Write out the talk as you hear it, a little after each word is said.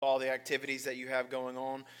the activities that you have going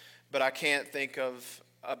on, but I can't think of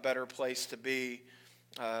a better place to be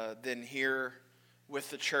than here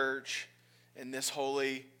with the church in this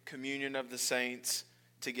holy communion of the saints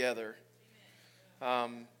together.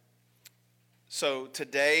 So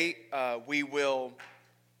today we will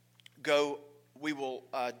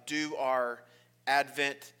do our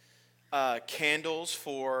Advent candles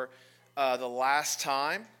for the last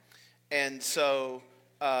time. And so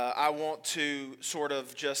I want to sort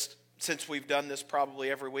of just, since we've done this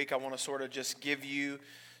probably every week, I want to sort of just give you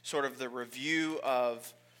sort of the review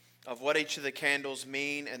of what each of the candles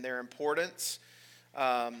mean and their importance.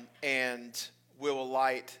 And we will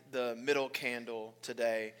light the middle candle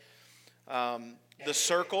today. The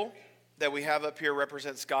circle that we have up here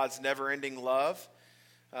represents God's never-ending love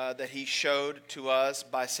that He showed to us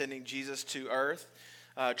by sending Jesus to earth.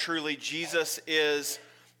 Truly, Jesus is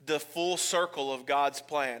the full circle of God's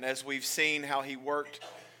plan, as we've seen how He worked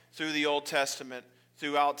through the Old Testament,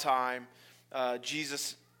 throughout time.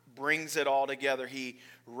 Jesus brings it all together. He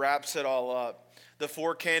wraps it all up. The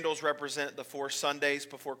 4 candles represent the 4 Sundays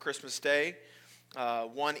before Christmas Day,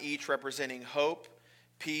 one each representing hope,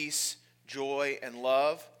 peace, joy, and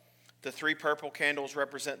love. The 3 purple candles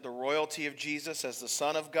represent the royalty of Jesus as the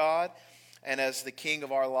Son of God and as the King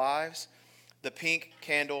of our lives. The pink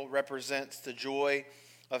candle represents the joy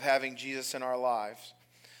of having Jesus in our lives.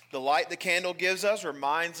 The light the candle gives us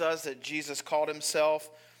reminds us that Jesus called Himself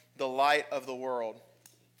the light of the world.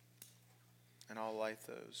 And I'll light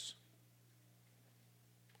those.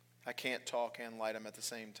 I can't talk and light them at the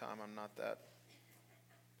same time. I'm not that.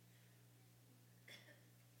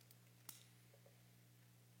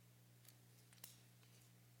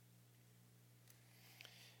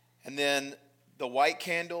 And then the white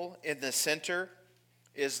candle in the center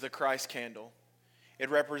is the Christ candle. It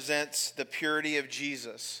represents the purity of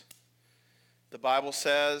Jesus. The Bible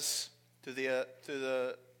says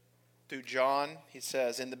through John, he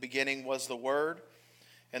says, "In the beginning was the Word,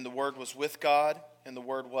 and the Word was with God, and the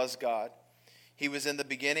Word was God. He was in the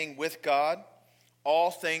beginning with God.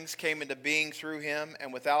 All things came into being through Him,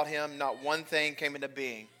 and without Him not one thing came into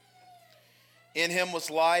being. In Him was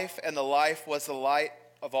life, and the life was the light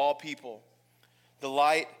of all people. The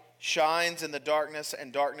light shines in the darkness,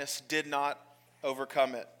 and darkness did not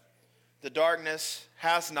overcome it. The darkness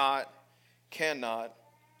has not, cannot,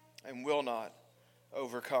 and will not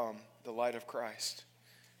overcome the light of Christ."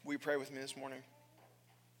 Will you pray with me this morning?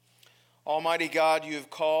 Almighty God, You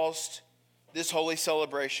have caused this holy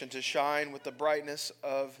celebration to shine with the brightness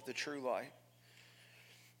of the true light.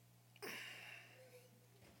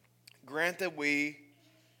 Grant that we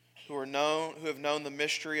who have known the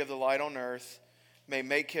mystery of the light on earth may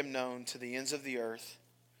make Him known to the ends of the earth.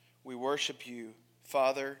 We worship You,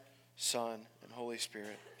 Father, Son, and Holy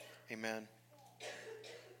Spirit. Amen.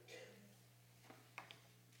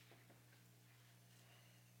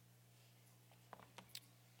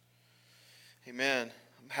 Amen.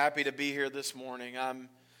 I'm happy to be here this morning. I'm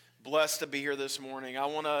blessed to be here this morning. I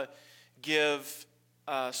want to give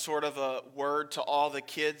sort of a word to all the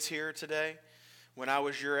kids here today. When I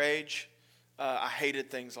was your age, I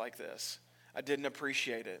hated things like this. I didn't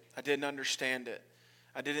appreciate it. I didn't understand it.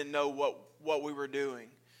 I didn't know what we were doing.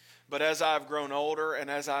 But as I've grown older and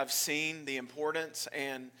as I've seen the importance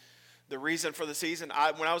and the reason for the season,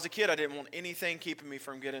 when I was a kid, I didn't want anything keeping me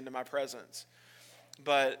from getting to my presents.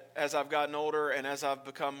 But as I've gotten older and as I've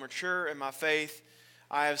become mature in my faith,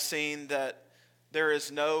 I have seen that there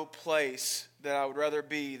is no place that I would rather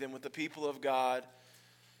be than with the people of God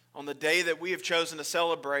on the day that we have chosen to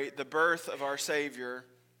celebrate the birth of our Savior,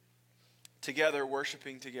 together,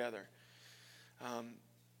 worshiping together. I'm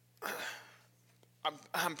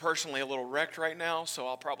personally a little wrecked right now, so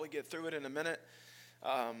I'll probably get through it in a minute.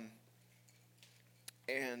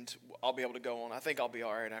 And I'll be able to go on. I think I'll be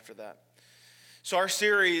all right after that. So our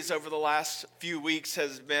series over the last few weeks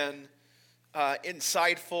has been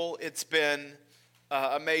insightful. It's been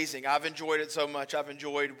amazing. I've enjoyed it so much. I've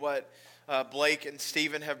enjoyed what Blake and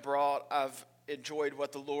Stephen have brought. I've enjoyed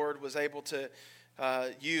what the Lord was able to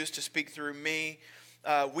use to speak through me.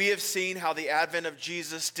 We have seen how the advent of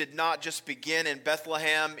Jesus did not just begin in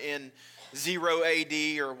Bethlehem in 0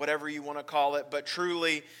 AD or whatever you want to call it, but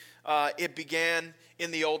truly it began in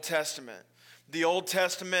the Old Testament. The Old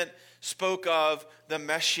Testament spoke of the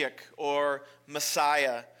Meshiach or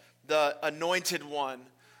Messiah, the anointed one.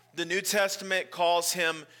 The New Testament calls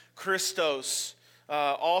Him Christos,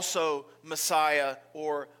 also Messiah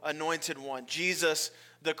or anointed one. Jesus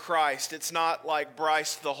the Christ. It's not like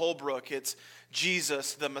Bryce the Holbrook. It's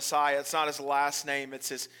Jesus the Messiah. It's not His last name. It's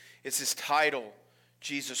his title,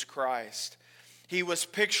 Jesus Christ. He was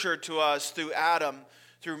pictured to us through Adam,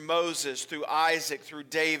 through Moses, through Isaac, through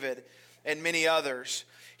David, and many others.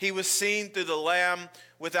 He was seen through the Lamb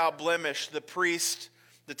without blemish, the priest,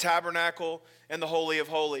 the tabernacle, and the Holy of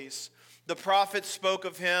Holies. The prophets spoke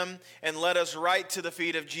of him and led us right to the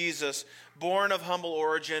feet of Jesus, born of humble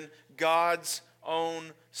origin, God's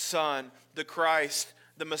own Son, the Christ,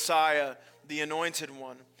 the Messiah, the Anointed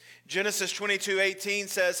One. Genesis 22:18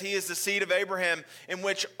 says he is the seed of Abraham in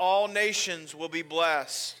which all nations will be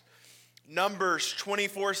blessed. Numbers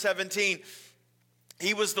 24:17,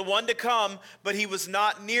 he was the one to come, but he was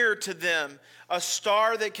not near to them, a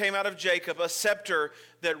star that came out of Jacob, a scepter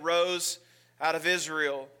that rose out of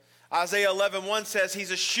Israel. Isaiah 11:1 says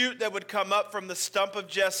he's a shoot that would come up from the stump of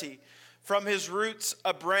Jesse. From his roots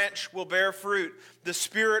a branch will bear fruit. The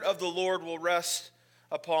Spirit of the Lord will rest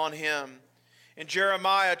upon him. In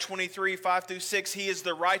Jeremiah 23:5-6, he is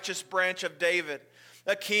the righteous branch of David,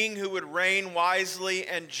 a king who would reign wisely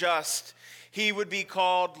and just. He would be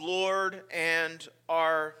called Lord and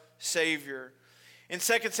our Savior. In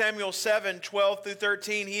 2 Samuel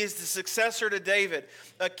 7:12-13, he is the successor to David,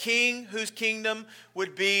 a king whose kingdom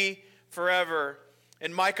would be forever.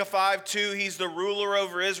 In Micah 5:2, he's the ruler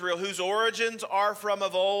over Israel, whose origins are from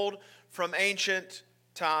of old, from ancient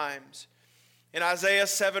times. In Isaiah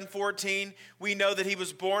 7:14, we know that he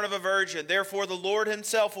was born of a virgin. Therefore, the Lord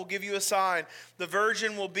himself will give you a sign. The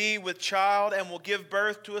virgin will be with child and will give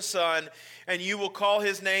birth to a son, and you will call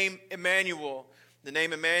his name Emmanuel. The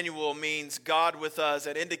name Emmanuel means God with us.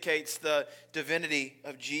 It indicates the divinity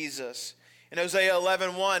of Jesus. In Hosea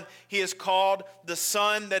 11:1, he is called the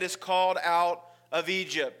Son that is called out of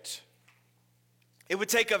Egypt. It would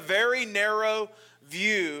take a very narrow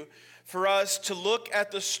view for us to look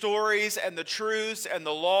at the stories and the truths and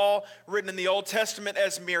the law written in the Old Testament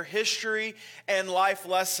as mere history and life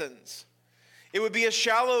lessons. It would be a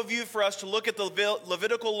shallow view for us to look at the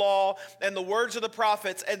Levitical law and the words of the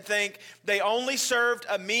prophets and think they only served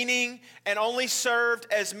a meaning and only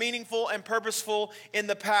served as meaningful and purposeful in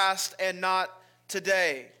the past and not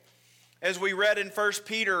today. As we read in 1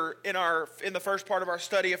 Peter, in the first part of our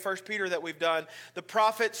study of 1 Peter that we've done, the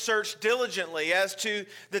prophets searched diligently as to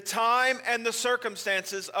the time and the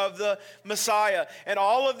circumstances of the Messiah. And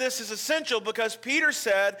all of this is essential because Peter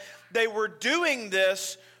said they were doing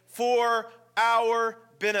this for our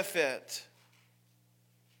benefit.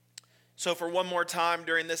 So for one more time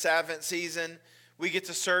during this Advent season, we get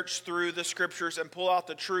to search through the Scriptures and pull out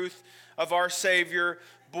the truth of our Savior,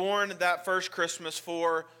 born that first Christmas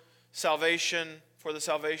for salvation, for the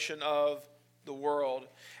salvation of the world.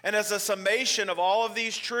 And as a summation of all of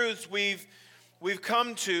these truths, we've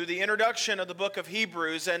come to the introduction of the book of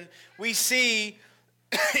Hebrews, and we see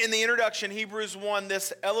in the introduction, Hebrews 1,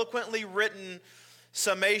 this eloquently written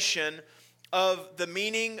summation of the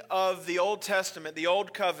meaning of the Old Testament, the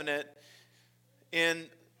Old Covenant, in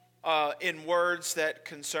words that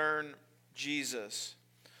concern Jesus.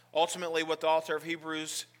 Ultimately, what the author of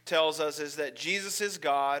Hebrews tells us is that Jesus is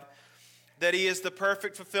God, that he is the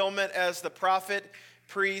perfect fulfillment as the prophet,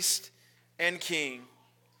 priest, and king.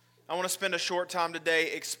 I want to spend a short time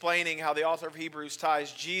today explaining how the author of Hebrews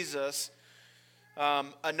ties Jesus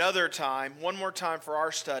one more time for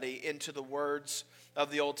our study, into the words of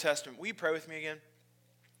the Old Testament. Will you pray with me again?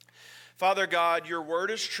 Father God, your word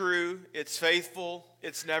is true, it's faithful,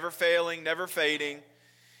 it's never failing, never fading.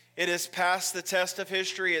 It has passed the test of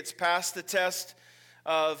history, it's passed the test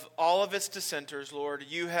of all of its dissenters, Lord.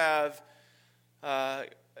 You have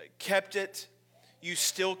kept it, you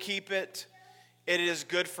still keep it. It is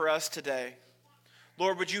good for us today.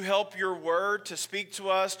 Lord, would you help your word to speak to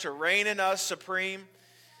us, to reign in us supreme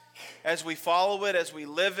as we follow it, as we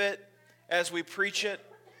live it, as we preach it?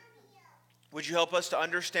 Would you help us to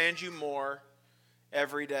understand you more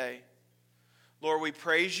every day? Lord, we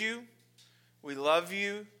praise you. We love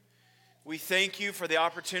you. We thank you for the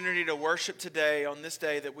opportunity to worship today on this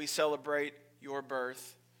day that we celebrate your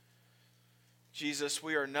birth. Jesus,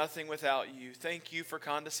 we are nothing without you. Thank you for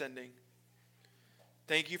condescending.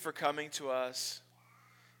 Thank you for coming to us.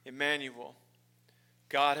 Emmanuel,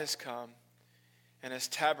 God has come and has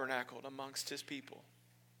tabernacled amongst his people.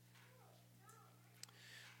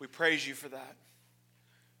 We praise you for that.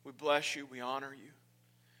 We bless you. We honor you.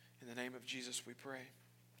 In the name of Jesus we pray.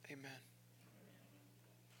 Amen.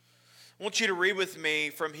 I want you to read with me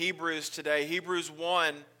from Hebrews today. Hebrews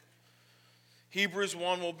 1,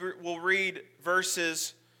 we'll read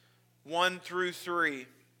verses 1 through 3.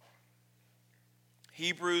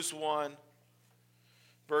 Hebrews 1,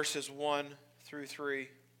 verses 1 through 3.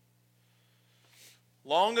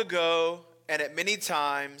 Long ago, and at many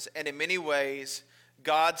times, and in many ways,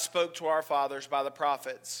 God spoke to our fathers by the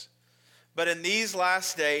prophets. But in these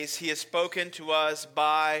last days he has spoken to us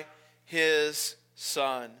by his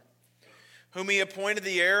Son, whom he appointed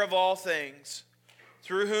the heir of all things,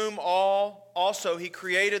 through whom also he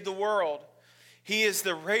created the world. He is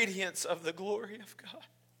the radiance of the glory of God.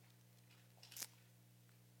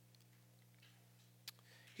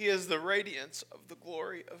 He is the radiance of the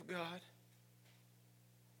glory of God.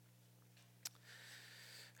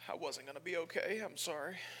 I wasn't going to be okay. I'm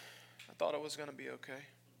sorry. I thought I was going to be okay.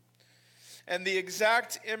 And the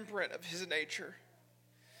exact imprint of his nature.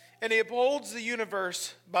 And he upholds the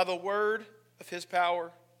universe by the word of his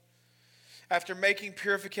power. After making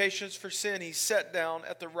purifications for sin, he sat down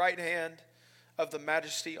at the right hand of the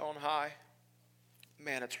Majesty on high.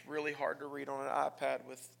 Man, it's really hard to read on an iPad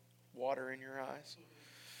with water in your eyes.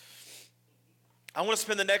 I want to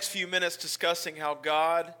spend the next few minutes discussing how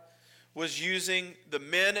God was using the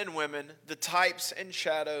men and women, the types and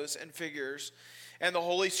shadows and figures, and the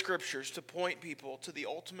Holy Scriptures to point people to the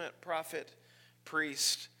ultimate prophet,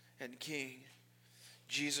 priest, and king,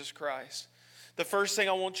 Jesus Christ. The first thing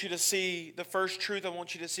I want you to see, the first truth I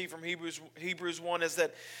want you to see from Hebrews 1 is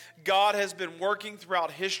that God has been working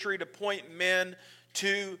throughout history to point men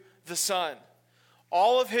to the Son.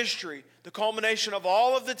 All of history, the culmination of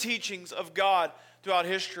all of the teachings of God throughout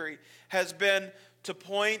history has been to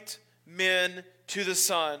point men to the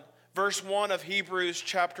Son. Verse 1 of Hebrews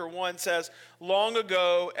chapter 1 says, "Long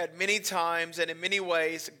ago, at many times and in many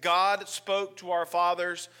ways, God spoke to our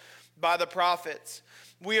fathers by the prophets."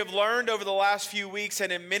 We have learned over the last few weeks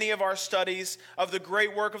and in many of our studies of the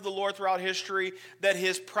great work of the Lord throughout history that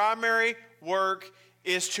his primary work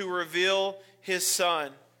is to reveal his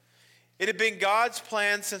Son. It had been God's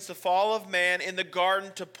plan since the fall of man in the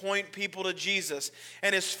garden to point people to Jesus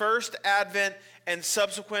and his first advent and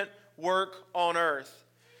subsequent work on earth.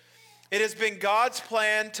 It has been God's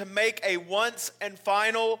plan to make a once and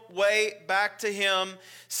final way back to him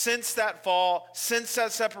since that fall, since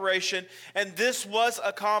that separation, and this was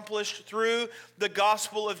accomplished through the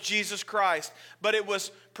gospel of Jesus Christ. But it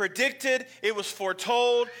was predicted, it was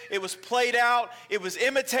foretold, it was played out, it was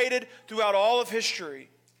imitated throughout all of history.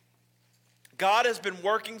 God has been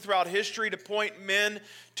working throughout history to point men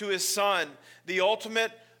to his Son, the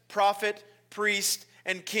ultimate prophet, priest,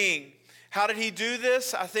 and king. How did he do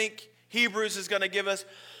this? I think Hebrews is going to give us,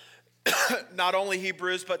 not only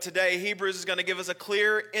Hebrews, but today, Hebrews is going to give us a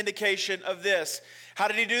clear indication of this. How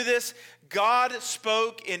did he do this? God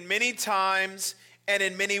spoke in many times and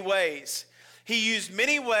in many ways. He used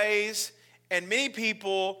many ways and many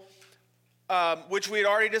people, which we had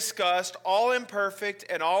already discussed, all imperfect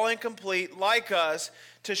and all incomplete, like us,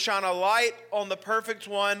 to shine a light on the perfect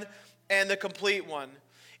one and the complete one.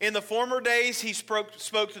 In the former days, he spoke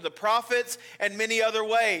to the prophets and many other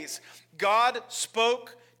ways. God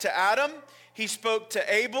spoke to Adam, he spoke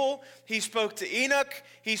to Abel, he spoke to Enoch,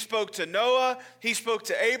 he spoke to Noah, he spoke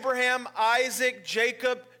to Abraham, Isaac,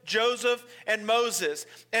 Jacob, Joseph, and Moses.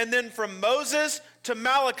 And then from Moses to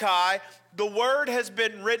Malachi, the word has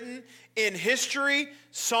been written in history,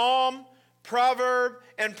 psalm, proverb,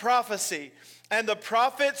 and prophecy. And the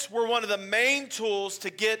prophets were one of the main tools to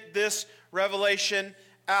get this revelation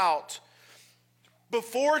out.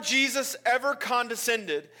 Before Jesus ever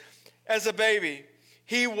condescended as a baby,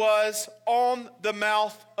 he was on the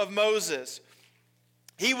mouth of Moses.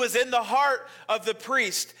 He was in the heart of the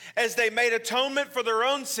priest as they made atonement for their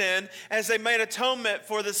own sin, as they made atonement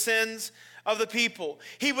for the sins of the people.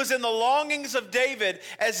 He was in the longings of David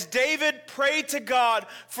as David prayed to God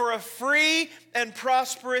for a free and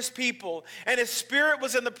prosperous people. And his spirit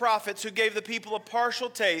was in the prophets who gave the people a partial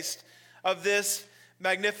taste of this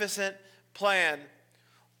magnificent plan.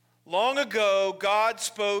 Long ago, God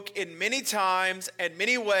spoke in many times and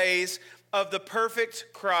many ways of the perfect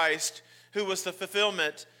Christ, who was the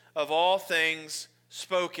fulfillment of all things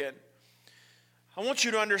spoken. I want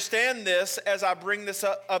you to understand this as I bring this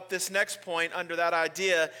up this next point under that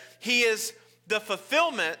idea. He is the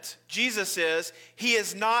fulfillment, Jesus is. He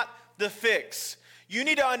is not the fix. You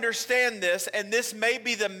need to understand this, and this may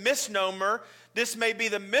be the misnomer. This may be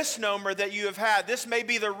the misnomer that you have had. This may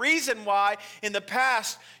be the reason why in the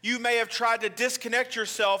past you may have tried to disconnect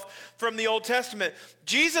yourself from the Old Testament.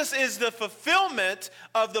 Jesus is the fulfillment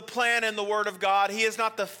of the plan and the Word of God. He is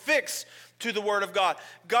not the fix to the Word of God.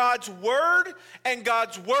 God's Word and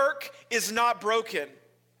God's work is not broken.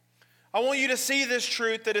 I want you to see this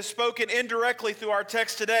truth that is spoken indirectly through our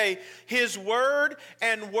text today. His word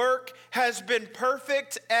and work has been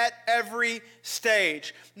perfect at every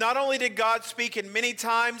stage. Not only did God speak in many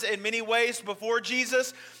times and many ways before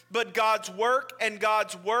Jesus, but God's word and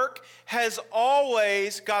God's work has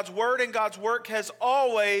always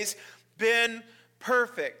been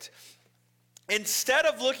perfect. Instead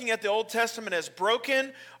of looking at the Old Testament as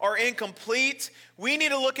broken or incomplete, we need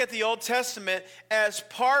to look at the Old Testament as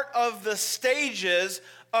part of the stages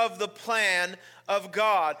of the plan of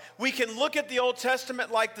God. We can look at the Old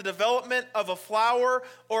Testament like the development of a flower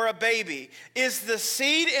or a baby. Is the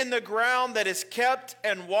seed in the ground that is kept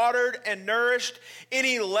and watered and nourished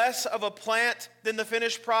any less of a plant than the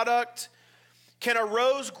finished product? Can a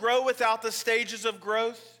rose grow without the stages of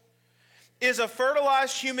growth? Is a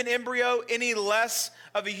fertilized human embryo any less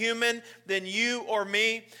of a human than you or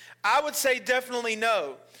me? I would say definitely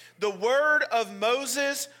no. The word of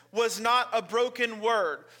Moses was not a broken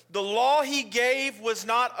word. The law he gave was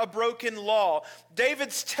not a broken law.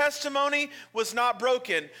 David's testimony was not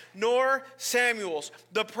broken, nor Samuel's.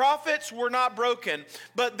 The prophets were not broken,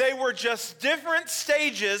 but they were just different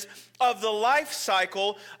stages of the life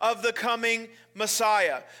cycle of the coming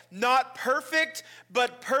Messiah. Not perfect,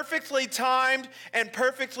 but perfectly timed and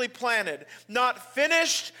perfectly planted. Not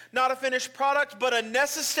finished, not a finished product, but a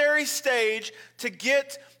necessary stage to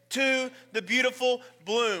get to the beautiful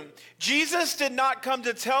bloom. Jesus did not come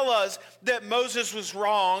to tell us that Moses was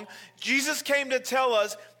wrong. Jesus came to tell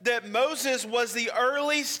us that Moses was the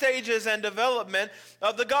early stages and development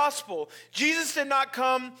of the gospel. Jesus did not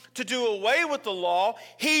come to do away with the law.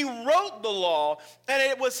 He wrote the law, and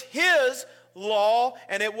it was his law,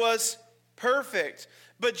 and it was perfect.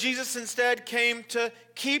 But Jesus instead came to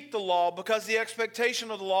keep the law, because the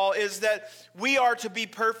expectation of the law is that we are to be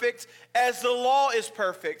perfect as the law is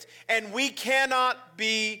perfect, and we cannot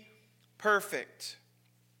be perfect.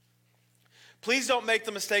 Please don't make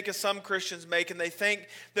the mistake as some Christians make, and they think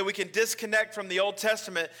that we can disconnect from the Old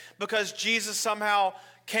Testament because Jesus somehow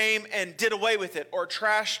came and did away with it or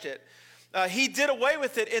trashed it. He did away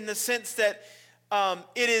with it in the sense that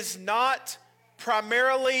it is not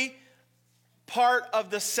primarily part of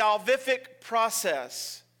the salvific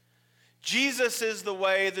process. Jesus is the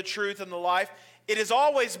way, the truth, and the life. It has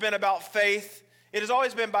always been about faith. It has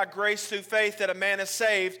always been by grace through faith that a man is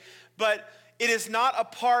saved, but it is not a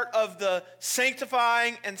part of the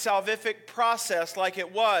sanctifying and salvific process like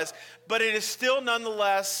it was, but it is still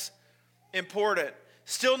nonetheless important,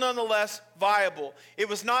 still nonetheless viable. It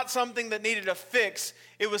was not something that needed a fix.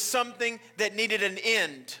 It was something that needed an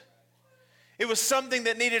end. It was something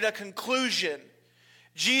that needed a conclusion.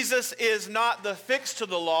 Jesus is not the fix to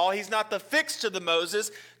the law. He's not the fix to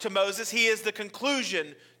Moses. He is the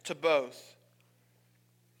conclusion to both.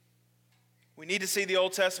 We need to see the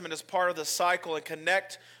Old Testament as part of the cycle and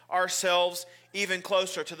connect ourselves even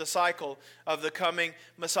closer to the cycle of the coming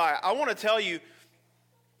Messiah. I want to tell you,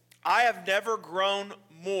 I have never grown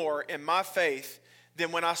more in my faith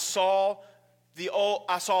than when I saw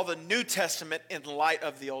the New Testament in light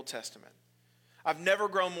of the Old Testament. I've never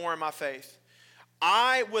grown more in my faith.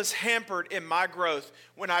 I was hampered in my growth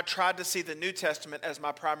when I tried to see the New Testament as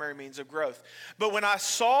my primary means of growth. But when I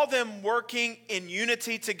saw them working in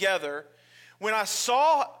unity together, when I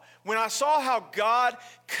saw how God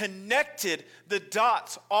connected the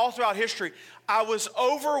dots all throughout history, I was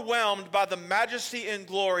overwhelmed by the majesty and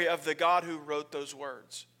glory of the God who wrote those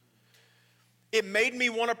words. It made me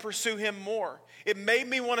want to pursue him more. It made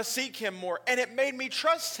me want to seek him more. And it made me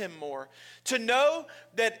trust him more. To know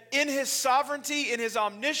that in his sovereignty, in his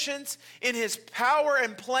omniscience, in his power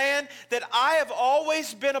and plan, that I have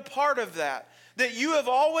always been a part of that. That you have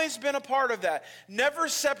always been a part of that. Never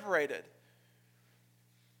separated.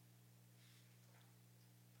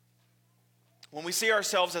 When we see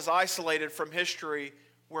ourselves as isolated from history,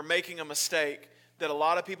 we're making a mistake that a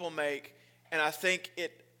lot of people make. And I think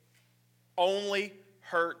it only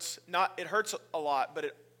hurts, it hurts a lot, but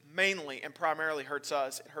it mainly and primarily hurts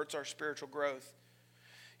us. It hurts our spiritual growth.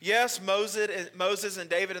 Yes, Moses and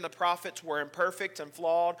David and the prophets were imperfect and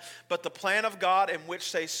flawed, but the plan of God in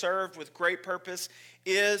which they served with great purpose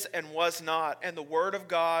is and was not, and the word of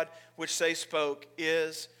God which they spoke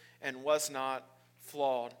is and was not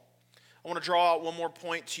flawed. I want to draw out one more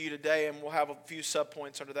point to you today, and we'll have a few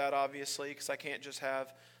subpoints under that, obviously, because I can't just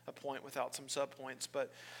have a point without some subpoints,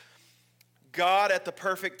 but God at the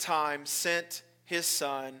perfect time sent his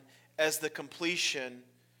Son as the completion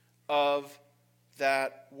of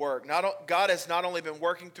that work. God has not only been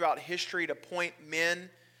working throughout history to point men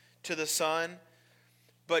to the Son,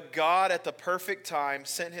 but God at the perfect time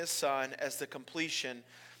sent his Son as the completion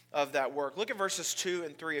of that work. Look at verses 2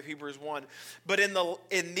 and 3 of Hebrews 1. But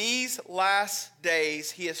in these last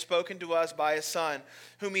days he has spoken to us by his Son,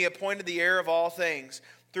 whom he appointed the heir of all things,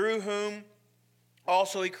 through whom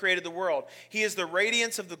also he created the world. He is the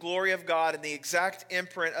radiance of the glory of God and the exact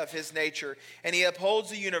imprint of his nature, and he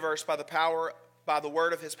upholds the universe by the power by the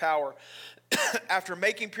word of his power. After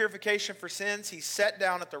making purification for sins, he sat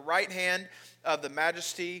down at the right hand of the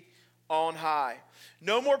Majesty on high.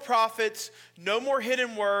 No more prophets, no more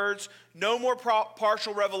hidden words, no more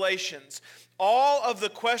partial revelations. All of the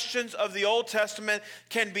questions of the Old Testament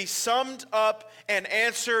can be summed up and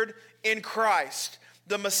answered in Christ.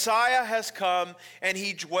 The Messiah has come and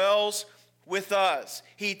he dwells with us.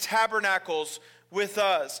 He tabernacles with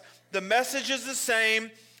us. The message is the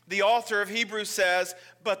same, the author of Hebrews says,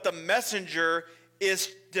 but the messenger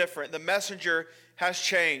is different. The messenger has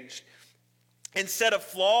changed. Instead of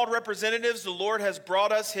flawed representatives, the Lord has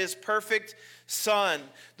brought us his perfect Son.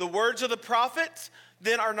 The words of the prophets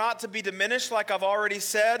then are not to be diminished, like I've already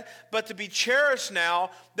said, but to be cherished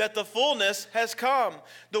now that the fullness has come.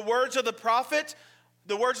 The words of the prophets,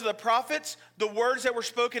 the words that were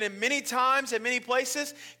spoken in many times and many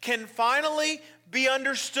places can finally be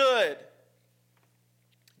understood.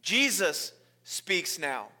 Jesus speaks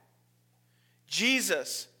now.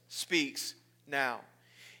 Jesus speaks now.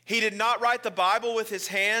 He did not write the Bible with his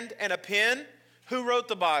hand and a pen. Who wrote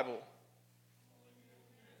the Bible?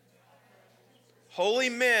 Holy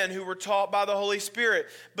men who were taught by the Holy Spirit.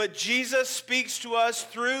 But Jesus speaks to us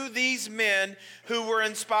through these men who were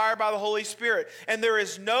inspired by the Holy Spirit. And there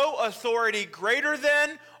is no authority greater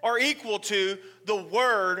than or equal to the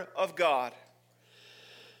Word of God.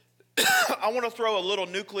 I want to throw a little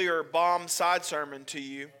nuclear bomb side sermon to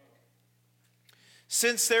you.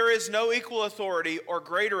 Since there is no equal authority or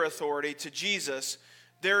greater authority to Jesus,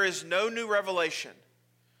 there is no new revelation.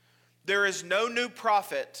 There is no new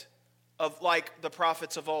prophet like the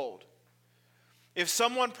prophets of old. If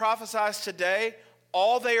someone prophesies today,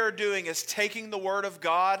 all they are doing is taking the word of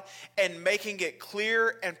God and making it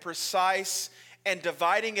clear and precise and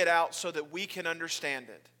dividing it out so that we can understand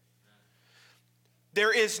it.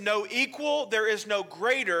 There is no equal, there is no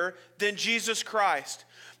greater than Jesus Christ.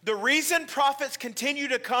 The reason prophets continue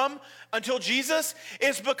to come until Jesus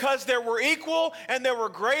is because there were equal and there were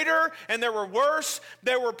greater and there were worse.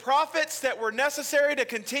 There were prophets that were necessary to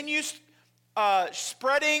continue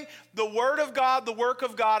spreading the word of God, the work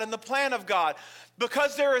of God, and the plan of God.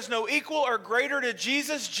 Because there is no equal or greater to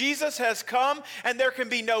Jesus, Jesus has come, and there can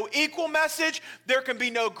be no equal message, there can be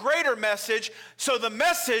no greater message, so the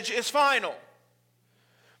message is final.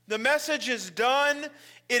 The message is done,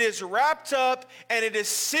 it is wrapped up, and it is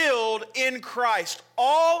sealed in Christ.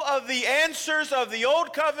 All of the answers of the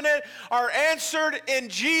old covenant are answered in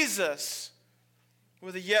Jesus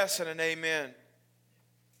with a yes and an amen.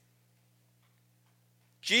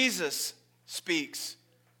 Jesus speaks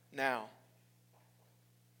now.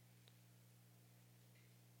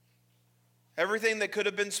 Everything that could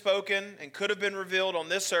have been spoken and could have been revealed on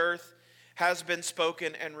this earth has been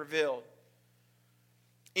spoken and revealed.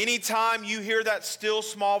 Anytime you hear that still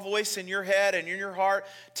small voice in your head and in your heart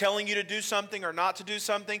telling you to do something or not to do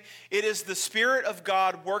something, it is the Spirit of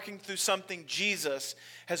God working through something Jesus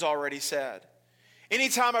has already said.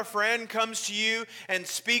 Anytime a friend comes to you and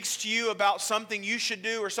speaks to you about something you should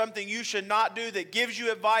do or something you should not do, that gives you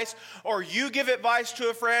advice, or you give advice to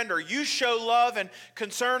a friend, or you show love and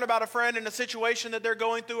concern about a friend in a situation that they're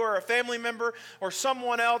going through, or a family member or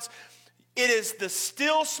someone else, it is the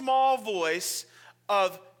still small voice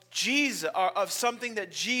of Jesus, of something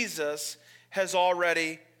that Jesus has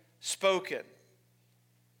already spoken.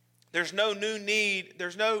 There's no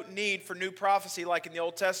need for new prophecy like in the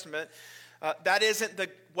Old Testament. That isn't the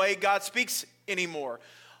way God speaks anymore.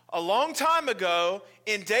 A long time ago,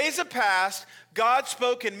 in days of past, God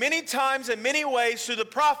spoke in many times and many ways through the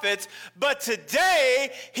prophets, but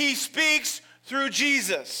today he speaks through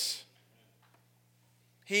Jesus.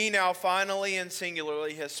 He now finally and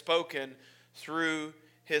singularly has spoken through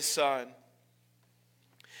his Son.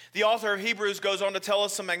 The author of Hebrews goes on to tell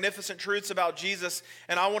us some magnificent truths about Jesus,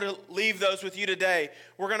 and I want to leave those with you today.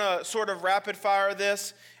 We're going to sort of rapid fire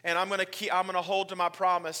this, and I'm going to hold to my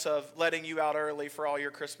promise of letting you out early for all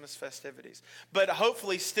your Christmas festivities. But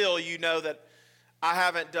hopefully still you know that I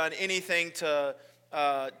haven't done anything to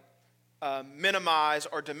minimize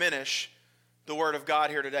or diminish the Word of God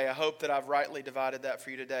here today. I hope that I've rightly divided that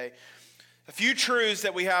for you today. A few truths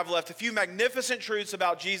that we have left, a few magnificent truths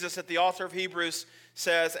about Jesus that the author of Hebrews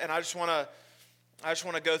says, and I just want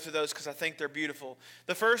to go through those because I think they're beautiful.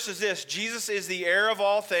 The first is this: Jesus is the heir of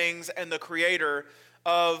all things and the creator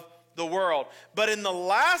of the world. But in the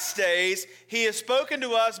last days, he has spoken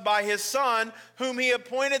to us by his Son, whom he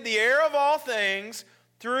appointed the heir of all things,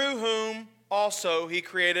 through whom also he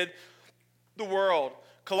created the world.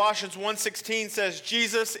 Colossians 1:16 says,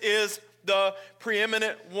 Jesus is the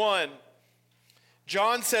preeminent one.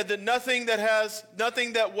 John said that nothing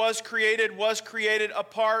that was created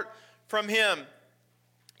apart from him.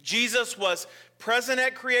 Jesus was present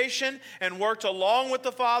at creation and worked along with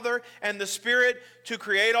the Father and the Spirit to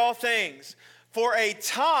create all things. For a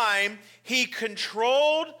time, he put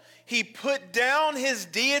down his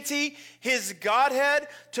deity, his Godhead,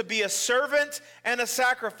 to be a servant and a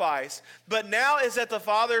sacrifice. But now is at the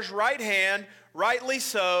Father's right hand, rightly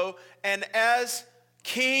so, and as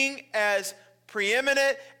king, as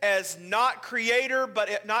preeminent, as not created,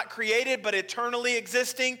 but eternally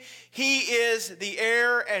existing. He is the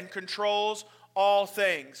heir and controls all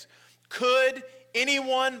things. Could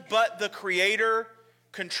anyone but the Creator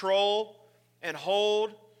control and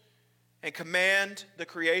hold and command the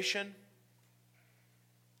creation?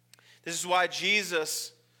 This is why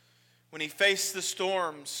Jesus, when he faced the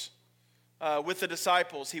storms with the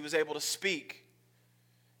disciples, he was able to speak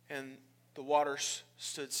and the waters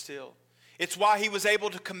stood still. It's why he was able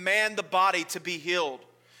to command the body to be healed,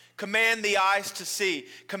 command the eyes to see,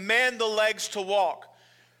 command the legs to walk.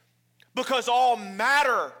 Because all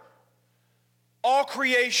matter, all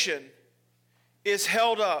creation is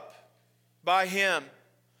held up by him.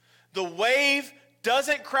 The wave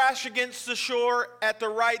doesn't crash against the shore at the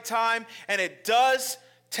right time, and it does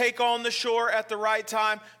take on the shore at the right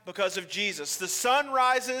time because of Jesus. The sun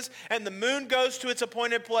rises and the moon goes to its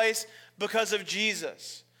appointed place because of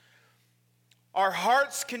Jesus. Our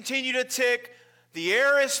hearts continue to tick. The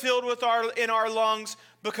air is filled in our lungs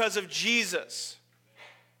because of Jesus.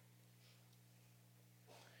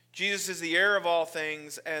 Jesus is the heir of all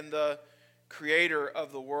things and the creator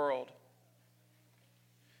of the world.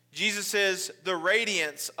 Jesus is the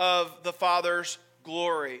radiance of the Father's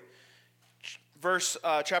glory.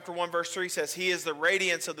 Chapter 1, verse 3 says, he is the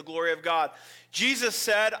radiance of the glory of God. Jesus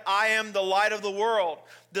said, I am the light of the world.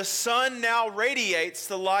 The Son now radiates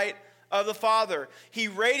the light of the Father. He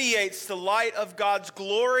radiates the light of God's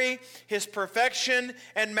glory, his perfection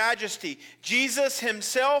and majesty. Jesus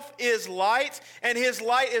himself is light, and his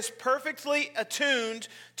light is perfectly attuned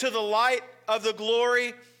to the light of the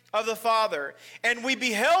glory of the Father. And we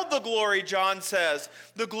beheld the glory, John says,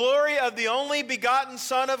 the glory of the only begotten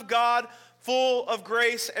Son of God, full of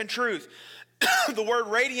grace and truth. The word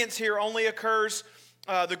radiance here only occurs,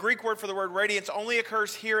 the Greek word for the word radiance only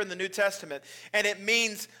occurs here in the New Testament. And it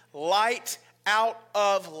means light out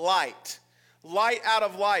of light. Light out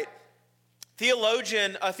of light. A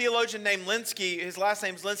theologian named Linsky, his last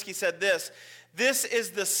name's Linsky, said this: this is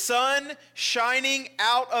the sun shining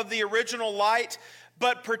out of the original light,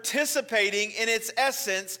 but participating in its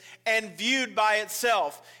essence and viewed by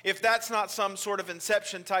itself. If that's not some sort of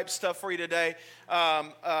Inception type stuff for you today,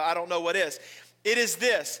 I don't know what is. It is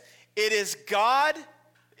this. It is God,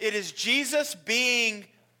 it is Jesus being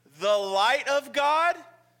the light of God,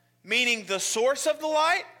 meaning the source of the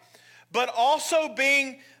light, but also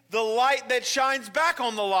being the light that shines back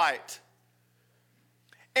on the light.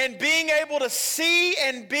 And being able to see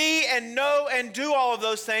and be and know and do all of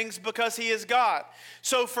those things because he is God.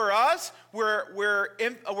 So for us, we're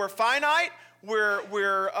finite.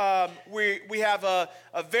 We have a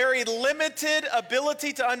very limited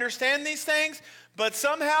ability to understand these things. But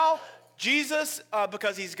somehow Jesus,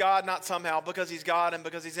 because he's God, not somehow, because he's God and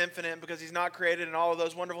because he's infinite and because he's not created and all of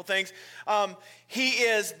those wonderful things, he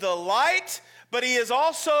is the light. But he is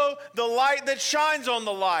also the light that shines on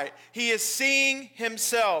the light. He is seeing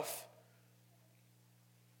himself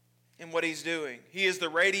in what he's doing. He is the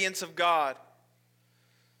radiance of God.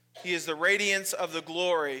 He is the radiance of the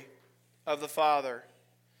glory of the Father.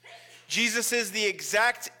 Jesus is the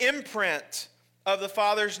exact imprint of the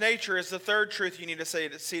Father's nature is the third truth you need to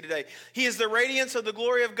see today. He is the radiance of the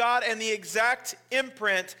glory of God and the exact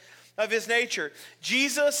imprint of his nature.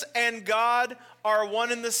 Jesus and God are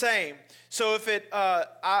one and the same. So if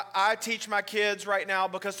I teach my kids right now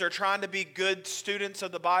because they're trying to be good students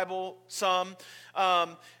of the Bible,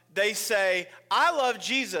 they say, I love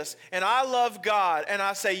Jesus and I love God. And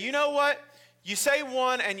I say, you know what? You say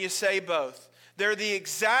one and you say both. They're the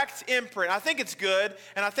exact imprint. I think it's good,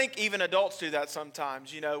 and I think even adults do that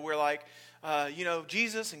sometimes. We're like,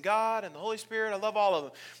 Jesus and God and the Holy Spirit, I love all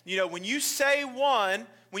of them. When you say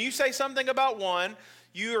something about one,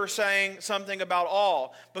 you are saying something about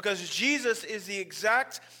all, because Jesus is the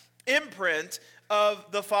exact imprint of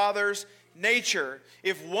the Father's nature.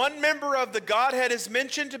 If one member of the Godhead is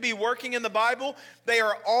mentioned to be working in the Bible, they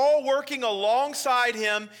are all working alongside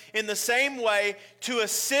him in the same way to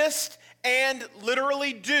assist and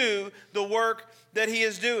literally do the work that he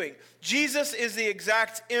is doing. Jesus is the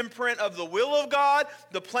exact imprint of the will of God,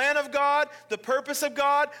 the plan of God, the purpose of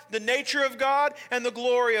God, the nature of God, and the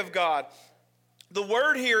glory of God. The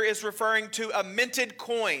word here is referring to a minted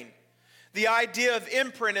coin. The idea of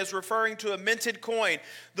imprint is referring to a minted coin.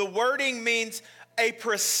 The wording means a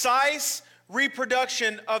precise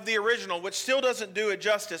reproduction of the original, which still doesn't do it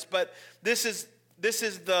justice, but this is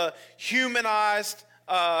the humanized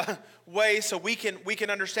way so we can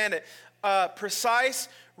understand it. Precise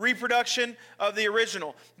reproduction of the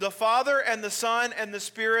original. The Father and the Son and the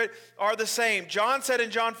Spirit are the same. John said in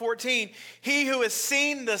John 14, "He who has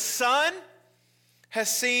seen the Son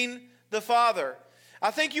has seen the Father." I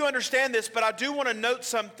think you understand this, but I do want to note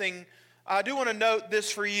something. I do want to note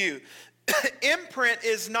this for you. Imprint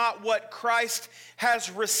is not what Christ has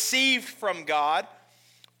received from God.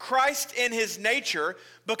 Christ in his nature,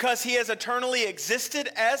 because he has eternally existed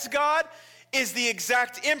as God, is the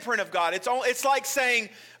exact imprint of God. It's like saying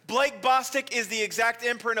Blake Bostic is the exact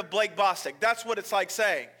imprint of Blake Bostic. That's what it's like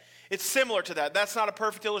saying. It's similar to that. That's not a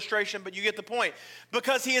perfect illustration, but you get the point.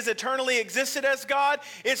 Because he has eternally existed as God,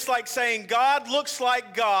 it's like saying God looks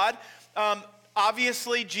like God.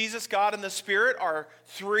 Obviously, Jesus, God, and the Spirit are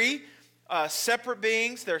three separate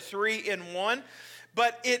beings. They're three in one.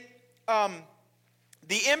 But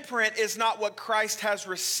the imprint is not what Christ has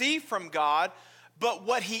received from God, but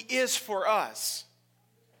what he is for us.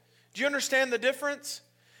 Do you understand the difference?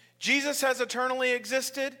 Jesus has eternally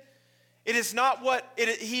existed. It is not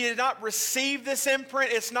he did not receive this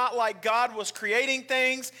imprint. It's not like God was creating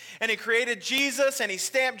things and he created Jesus and he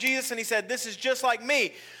stamped Jesus and he said, "This is just like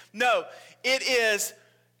me." No, it is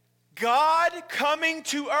God coming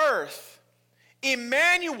to earth,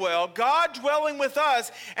 Emmanuel, God dwelling with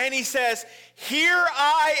us, and he says, "Here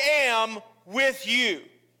I am with you."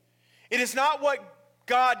 It is not what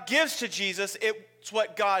God gives to Jesus, it's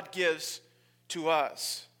what God gives to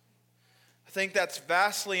us. I think that's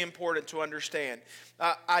vastly important to understand.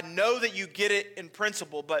 I know that you get it in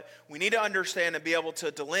principle, but we need to understand and be able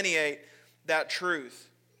to delineate that truth.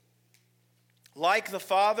 Like the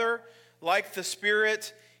Father, like the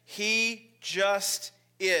Spirit, he just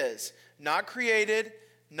is. Not created,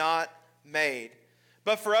 not made.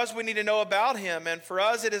 But for us, we need to know about him. And for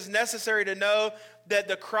us, it is necessary to know that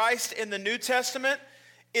the Christ in the New Testament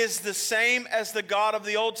is the same as the God of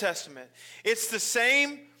the Old Testament. It's the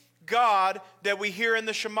same God that we hear in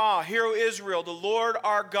the Shema. "Hear, O Israel, the Lord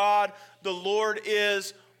our God, the Lord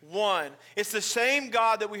is one." It's the same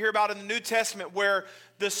God that we hear about in the New Testament, where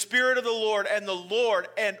the Spirit of the Lord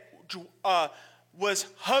was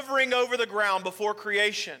hovering over the ground before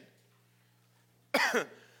creation.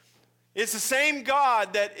 It's the same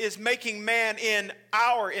God that is making man in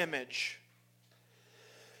our image.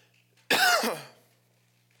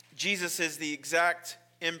 Jesus is the exact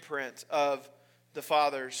imprint of the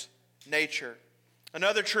Father's nature.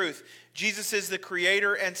 Another truth, Jesus is the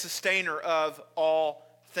creator and sustainer of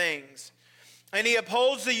all things. And he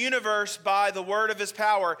upholds the universe by the word of his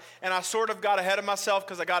power. And I sort of got ahead of myself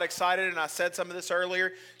because I got excited and I said some of this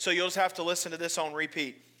earlier, so you'll just have to listen to this on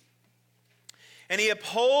repeat. And he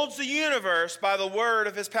upholds the universe by the word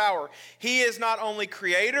of his power. He is not only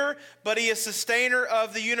creator, but he is sustainer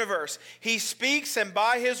of the universe. He speaks, and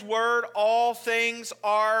by his word all things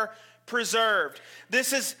are preserved.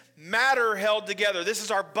 This is matter held together. This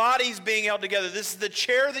is our bodies being held together. This is the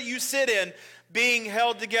chair that you sit in being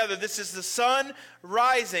held together. This is the sun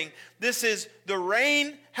rising. This is the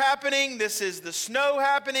rain happening. This is the snow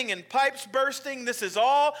happening and pipes bursting. This is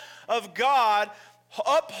all of God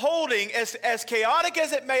upholding, as chaotic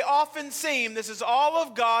as it may often seem, this is all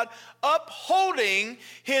of God upholding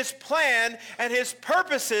his plan and his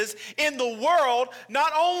purposes in the world,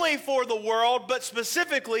 not only for the world, but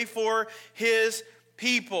specifically for his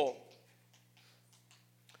people.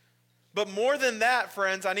 But more than that,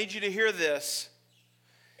 friends, I need you to hear this.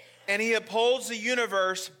 And he upholds the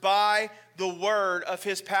universe by the word of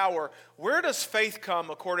his power. Where does faith come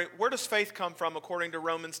from according to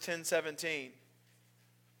Romans 10:17?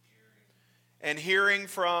 And hearing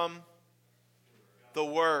from the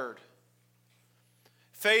word.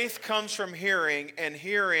 Faith comes from hearing, and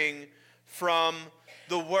hearing from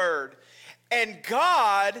the word. And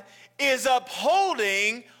God is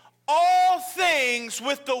upholding all things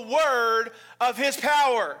with the word of his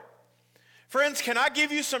power. Friends, can I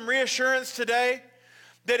give you some reassurance today?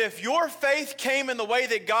 That if your faith came in the way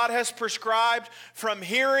that God has prescribed, from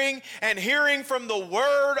hearing and hearing from the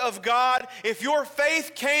Word of God, if your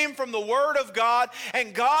faith came from the Word of God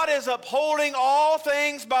and God is upholding all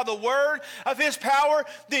things by the Word of his power,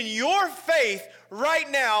 then your faith right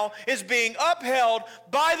now is being upheld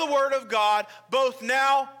by the Word of God, both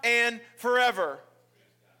now and forever.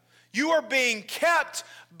 You are being kept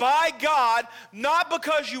by God, not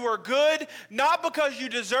because you are good, not because you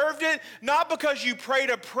deserved it, not because you prayed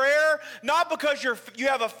a prayer, not because you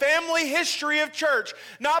have a family history of church,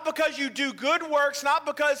 not because you do good works, not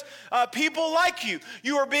because people like you.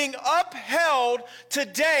 You are being upheld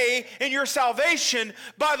today in your salvation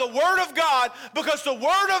by the Word of God, because the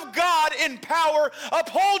Word of God in power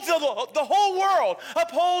upholds the whole world,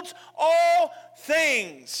 upholds all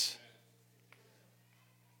things.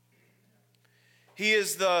 He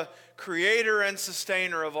is the creator and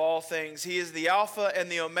sustainer of all things. He is the Alpha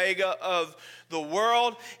and the Omega of the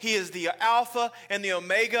world. He is the Alpha and the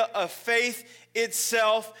Omega of faith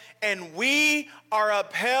itself. And we are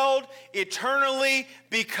upheld eternally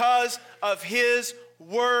because of His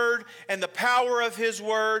Word and the power of His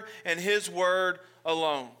Word and His Word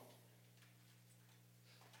alone.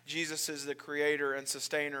 Jesus is the creator and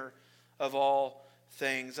sustainer of all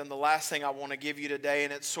things. And the last thing I want to give you today,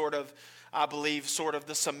 and it's sort of, I believe, sort of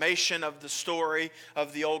the summation of the story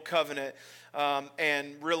of the Old Covenant.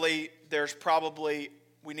 And really,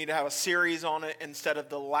 we need to have a series on it instead of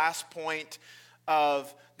the last point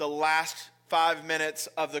of the last 5 minutes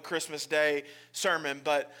of the Christmas Day sermon.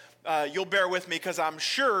 But you'll bear with me, because I'm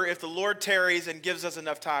sure if the Lord tarries and gives us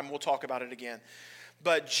enough time, we'll talk about it again.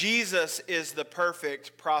 But Jesus is the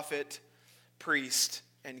perfect prophet, priest,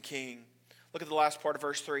 and king. Look at the last part of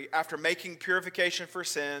verse 3. After making purification for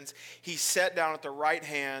sins, He sat down at the right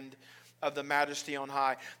hand of the Majesty on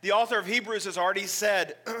high. The author of Hebrews has already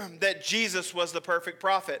said that Jesus was the perfect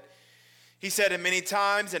prophet. He said it many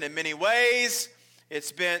times and in many ways.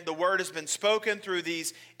 The word has been spoken through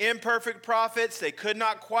these imperfect prophets. They could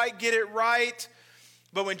not quite get it right.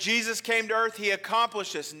 But when Jesus came to earth, He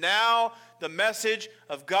accomplished this. Now the message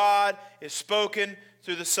of God is spoken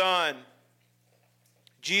through the Son.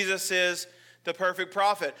 Jesus is the perfect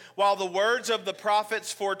prophet. While the words of the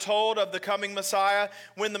prophets foretold of the coming Messiah,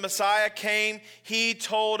 when the Messiah came, He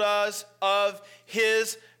told us of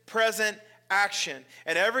His present action.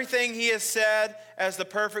 And everything He has said as the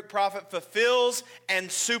perfect prophet fulfills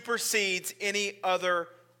and supersedes any other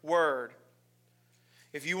word.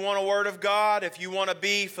 If you want a word of God, if you want to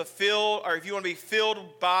be fulfilled, or if you want to be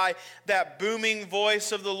filled by that booming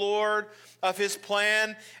voice of the Lord, of His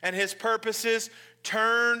plan and His purposes,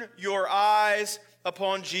 turn your eyes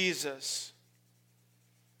upon Jesus.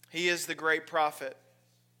 He is the great prophet.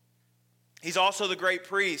 He's also the great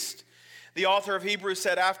priest. The author of Hebrews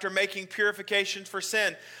said, after making purification for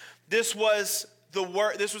sin, this was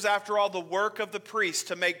after all the work of the priest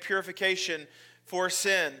to make purification for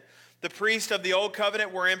sin. The priests of the old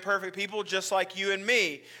covenant were imperfect people just like you and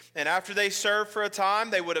me. And after they served for a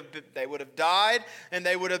time, they would have died, and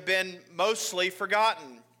they would have been mostly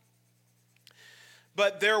forgotten.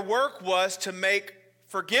 But their work was to make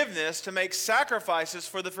forgiveness, to make sacrifices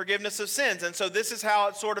for the forgiveness of sins. And so this is how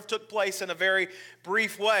it sort of took place in a very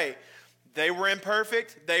brief way. They were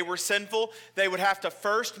imperfect. They were sinful. They would have to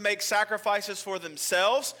first make sacrifices for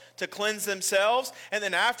themselves to cleanse themselves. And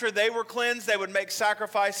then after they were cleansed, they would make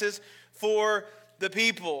sacrifices for the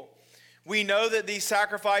people. We know that these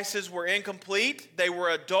sacrifices were incomplete. They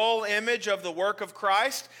were a dull image of the work of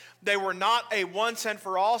Christ. They were not a once and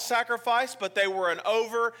for all sacrifice, but they were an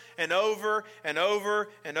over and over and over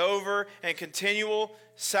and over and continual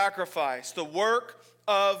sacrifice. The work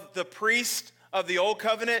of the priest of the old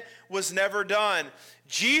covenant was never done.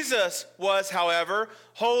 Jesus was, however,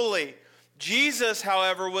 holy. Jesus,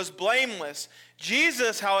 however, was blameless.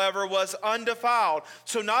 Jesus, however, was undefiled.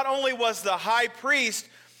 So not only was he the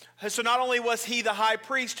high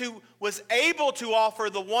priest who was able to offer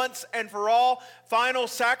the once and for all final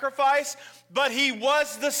sacrifice, but he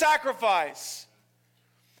was the sacrifice.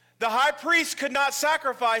 The high priest could not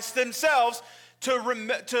sacrifice themselves to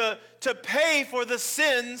pay for the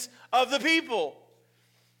sins of the people.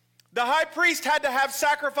 The high priest had to have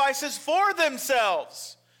sacrifices for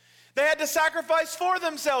themselves. They had to sacrifice for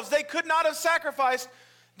themselves. They could not have sacrificed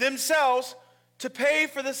themselves to pay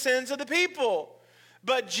for the sins of the people.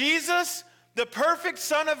 But Jesus, the perfect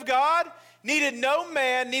Son of God, needed no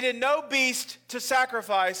man, needed no beast to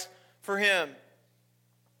sacrifice for him.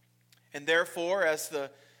 And therefore, as the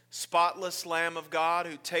spotless Lamb of God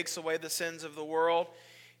who takes away the sins of the world,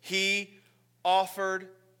 he offered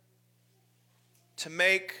to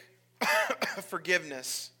make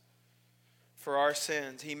forgiveness for our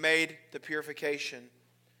sins. He made the purification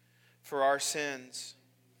for our sins.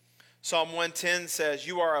 Psalm 110 says,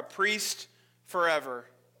 "You are a priest forever,"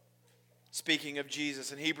 speaking of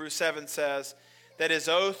Jesus. And Hebrews 7 says that his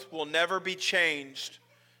oath will never be changed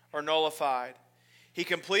or nullified. He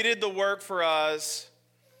completed the work for us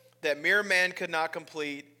that mere man could not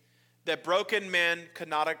complete, that broken men could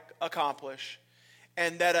not accomplish,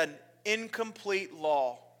 and that an incomplete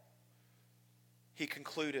law he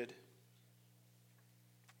concluded.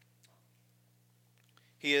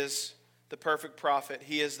 He is the perfect prophet.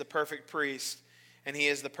 He is the perfect priest. And he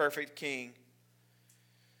is the perfect king.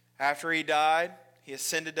 After he died, he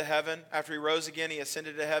ascended to heaven. After he rose again, he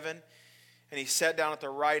ascended to heaven. And he sat down at the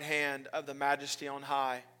right hand of the Majesty on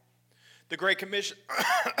high. The Great Commission...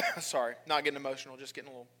 Sorry, not getting emotional, just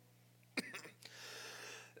getting a little...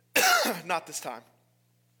 Not this time.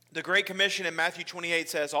 The Great Commission in Matthew 28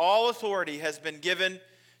 says, all authority has been given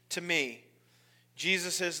to me.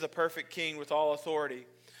 Jesus is the perfect king with all authority.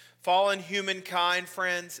 Fallen humankind,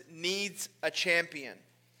 friends, needs a champion.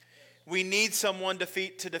 We need someone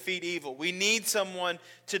to defeat evil. We need someone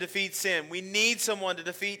to defeat sin. We need someone to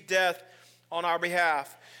defeat death on our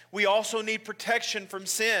behalf. We also need protection from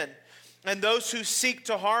sin and those who seek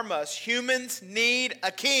to harm us. Humans need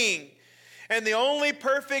a king. And the only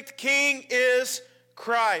perfect king is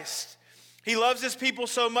Christ. He loves his people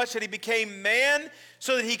so much that he became man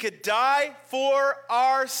so that he could die for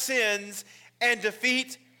our sins and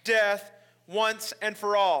defeat death once and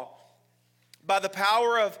for all. By the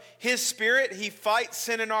power of his Spirit, he fights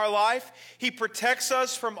sin in our life. He protects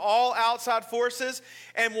us from all outside forces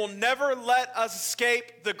and will never let us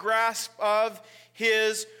escape the grasp of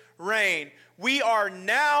his reign. We are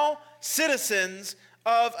now citizens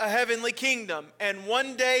of a heavenly kingdom, and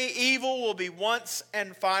one day evil will be once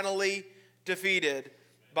and finally defeated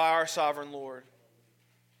by our sovereign Lord.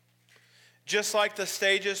 Just like the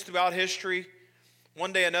stages throughout history,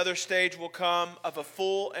 one day another stage will come of a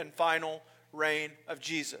full and final reign of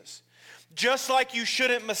Jesus. Just like you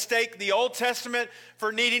shouldn't mistake the Old Testament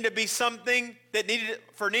for needing to be something that needed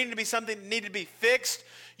to be fixed,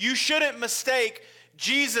 you shouldn't mistake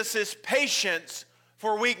Jesus' patience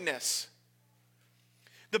for weakness.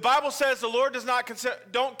 The Bible says the Lord does not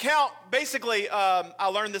don't count. Basically, I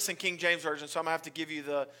learned this in King James Version, so I'm going to have to give you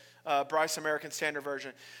the Bryce American Standard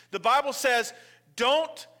Version. The Bible says,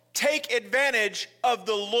 don't take advantage of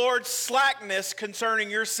the Lord's slackness concerning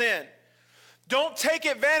your sin. Don't take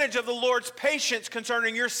advantage of the Lord's patience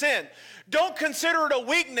concerning your sin. Don't consider it a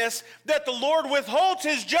weakness that the Lord withholds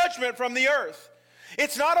his judgment from the earth.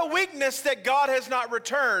 It's not a weakness that God has not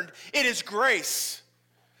returned. It is grace.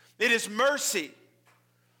 It is mercy.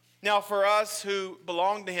 Now, for us who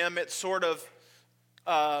belong to him, it's sort of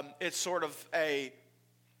a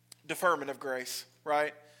deferment of grace,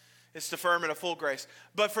 right? It's deferment of full grace.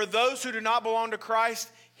 But for those who do not belong to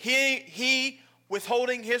Christ, he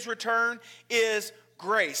withholding his return is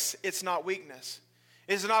grace. It's not weakness.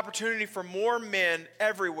 It is an opportunity for more men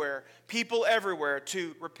everywhere, people everywhere,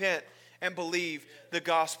 to repent and believe the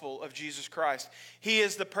gospel of Jesus Christ. He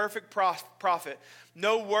is the perfect prophet.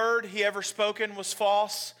 No word he ever spoken was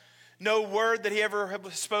false. No word that he ever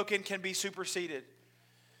has spoken can be superseded.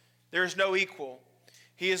 There is no equal.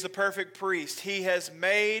 He is the perfect priest. He has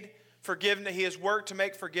made forgiveness. He has worked to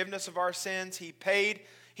make forgiveness of our sins. He paid.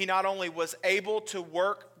 He not only was able to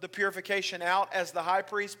work the purification out as the high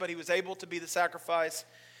priest, but he was able to be the sacrifice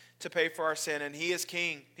to pay for our sin. And he is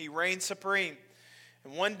king. He reigns supreme.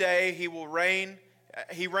 And one day he will reign.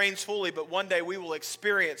 He reigns fully, but one day we will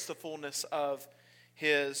experience the fullness of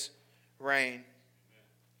his reign.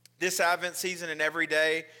 This Advent season and every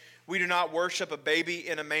day, we do not worship a baby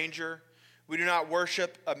in a manger. We do not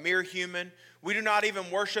worship a mere human. We do not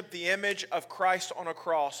even worship the image of Christ on a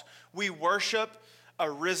cross. We worship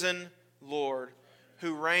a risen Lord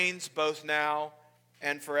who reigns both now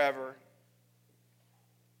and forever.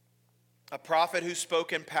 A prophet who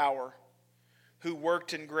spoke in power, who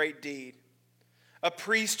worked in great deed. A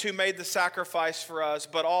priest who made the sacrifice for us,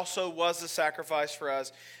 but also was the sacrifice for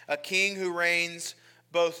us. A king who reigns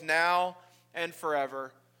both now and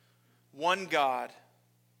forever. One God,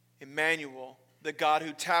 Emmanuel, the God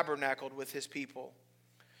who tabernacled with his people.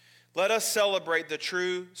 Let us celebrate the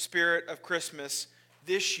true spirit of Christmas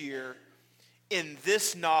this year in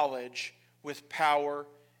this knowledge with power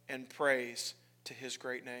and praise to his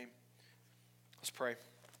great name. Let's pray.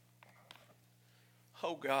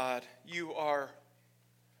 Oh God, you are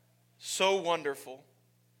so wonderful.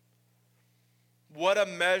 What a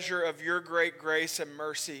measure of your great grace and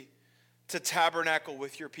mercy to tabernacle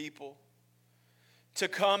with your people, to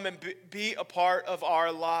come and be a part of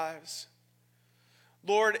our lives.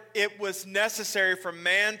 Lord, it was necessary for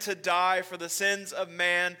man to die for the sins of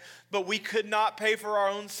man, but we could not pay for our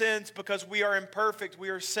own sins because we are imperfect. We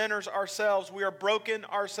are sinners ourselves. We are broken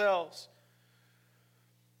ourselves.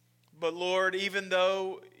 But Lord, even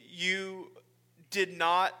though you did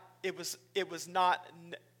not,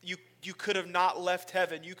 you could have not left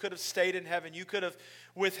heaven. You could have stayed in heaven. You could have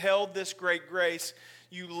withheld this great grace.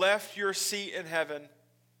 You left your seat in heaven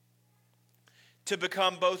to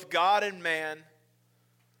become both God and man,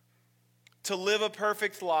 to live a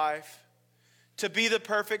perfect life, to be the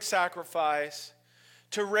perfect sacrifice,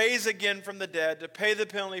 to raise again from the dead, to pay the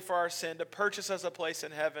penalty for our sin, to purchase us a place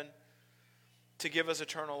in heaven, to give us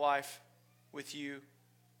eternal life with you.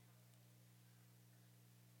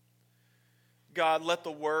 God, let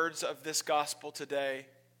the words of this gospel today,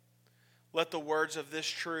 let the words of this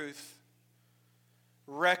truth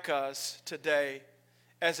wreck us today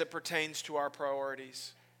as it pertains to our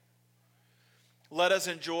priorities. Let us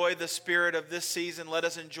enjoy the spirit of this season. Let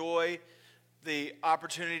us enjoy the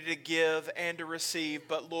opportunity to give and to receive.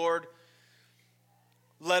 But Lord,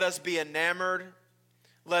 let us be enamored.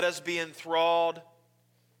 Let us be enthralled.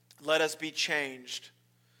 Let us be changed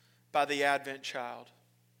by the Advent child.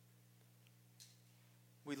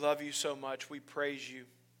 We love you so much. We praise you.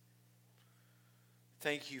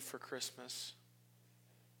 Thank you for Christmas.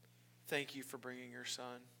 Thank you for bringing your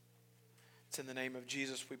Son. It's in the name of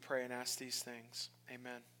Jesus we pray and ask these things.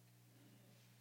 Amen.